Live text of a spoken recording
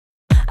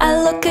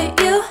look at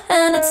you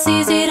and it's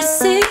easy to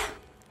see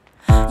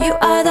you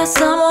are that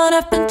someone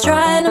I've been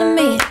trying to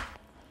meet.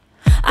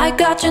 I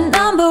got your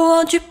number,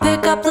 won't you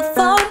pick up the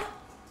phone?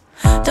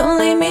 Don't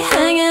leave me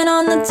hanging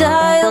on the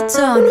dial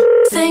tone.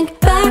 Think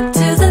back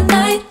to the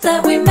night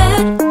that we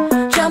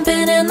met,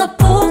 jumping in the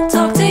pool,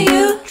 talk to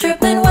you,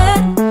 dripping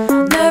wet.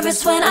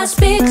 Nervous when I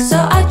speak, so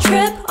I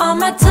trip on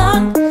my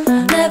tongue.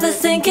 Never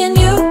thinking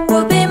you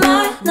would be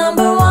my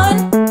number one.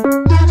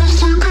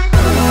 Nervous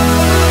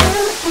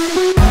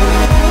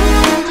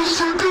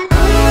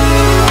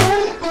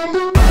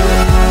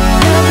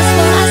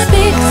when I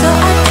speak, so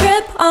I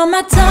trip on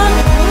my tongue.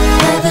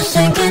 Never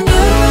thinking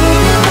you would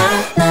be my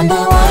number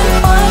one.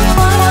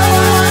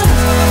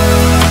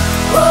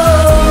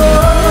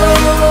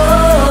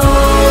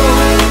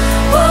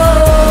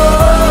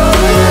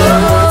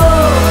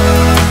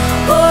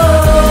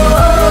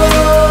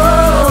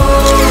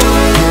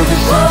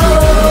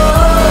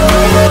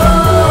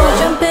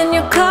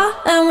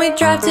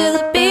 Drive to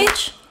the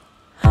beach.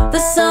 The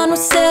sun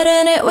was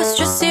setting, it was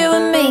just you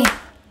and me.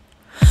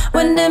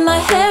 Wind in my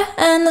hair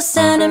and the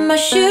sand in my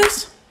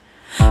shoes.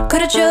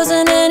 Could've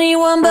chosen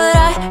anyone, but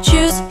I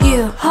choose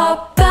you.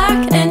 Hop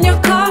back in your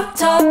car,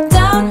 top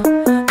down.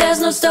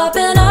 There's no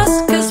stopping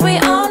us, cause we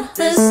own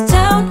this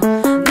town.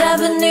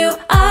 Never knew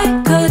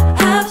I could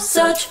have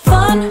such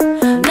fun.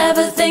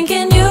 Never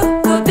thinking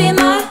you would be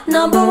my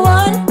number one.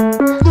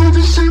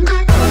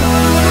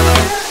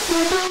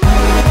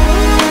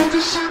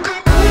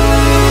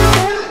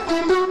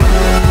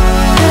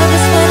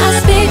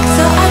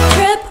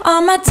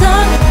 On my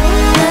tongue,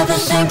 never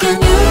thinking you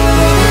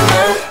would be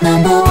my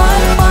number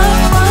one.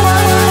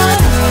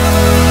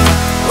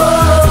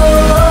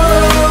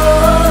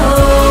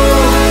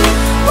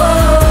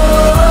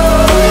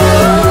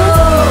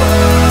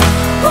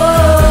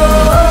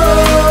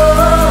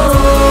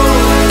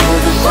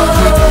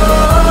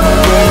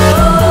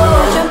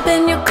 Jump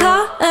in your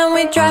car and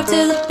we drive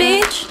to the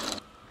beach.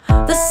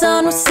 The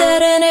sun was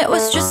setting, it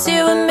was just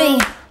you and me.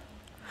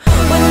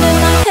 Wind in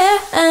my hair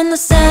and the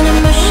sand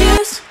in my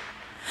shoes.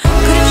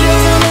 Could've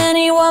chosen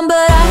anyone,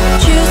 but I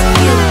choose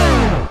you.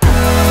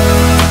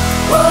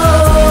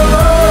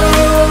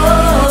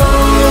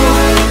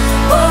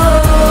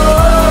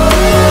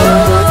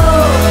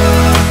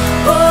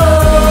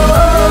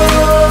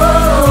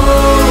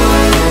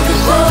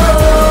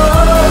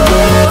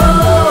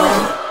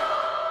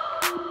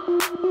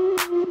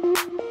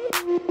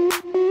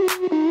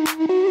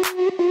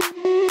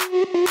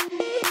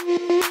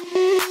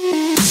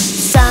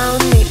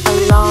 Sound the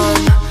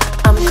alarm.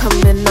 I'm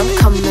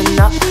coming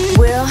up.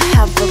 We'll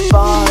have a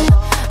ball.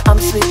 I'm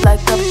sweet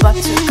like a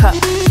buttercup.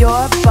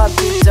 You're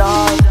Barbie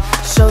doll.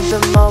 Show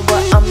them all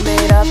what I'm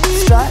made of.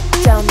 Strut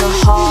down the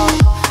hall.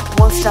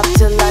 Won't stop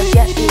till I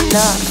get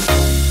enough.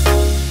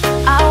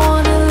 I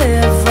wanna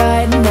live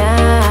right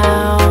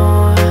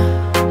now.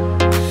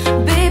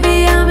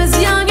 Baby, I'm as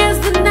young as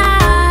the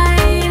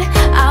night.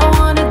 I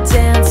wanna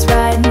dance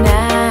right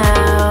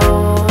now.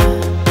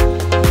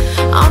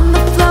 On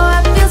the floor,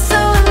 I feel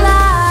so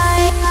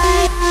alive.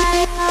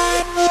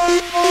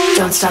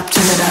 Don't stop,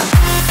 turn it up.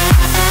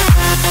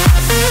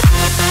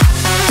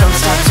 Don't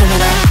stop, turn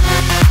it up.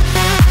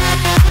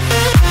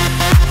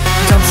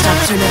 Don't stop,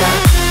 turn it up.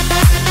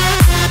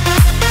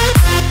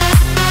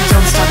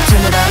 Don't stop,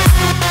 turn it up.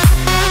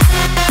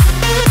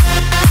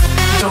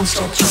 Don't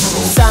stop, turn it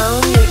up.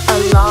 Sound the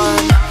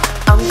alarm.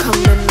 I'm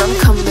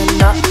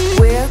coming up.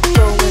 We're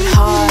going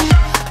hard.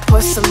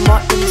 Pour some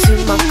more into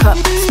my cup.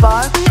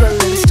 Spark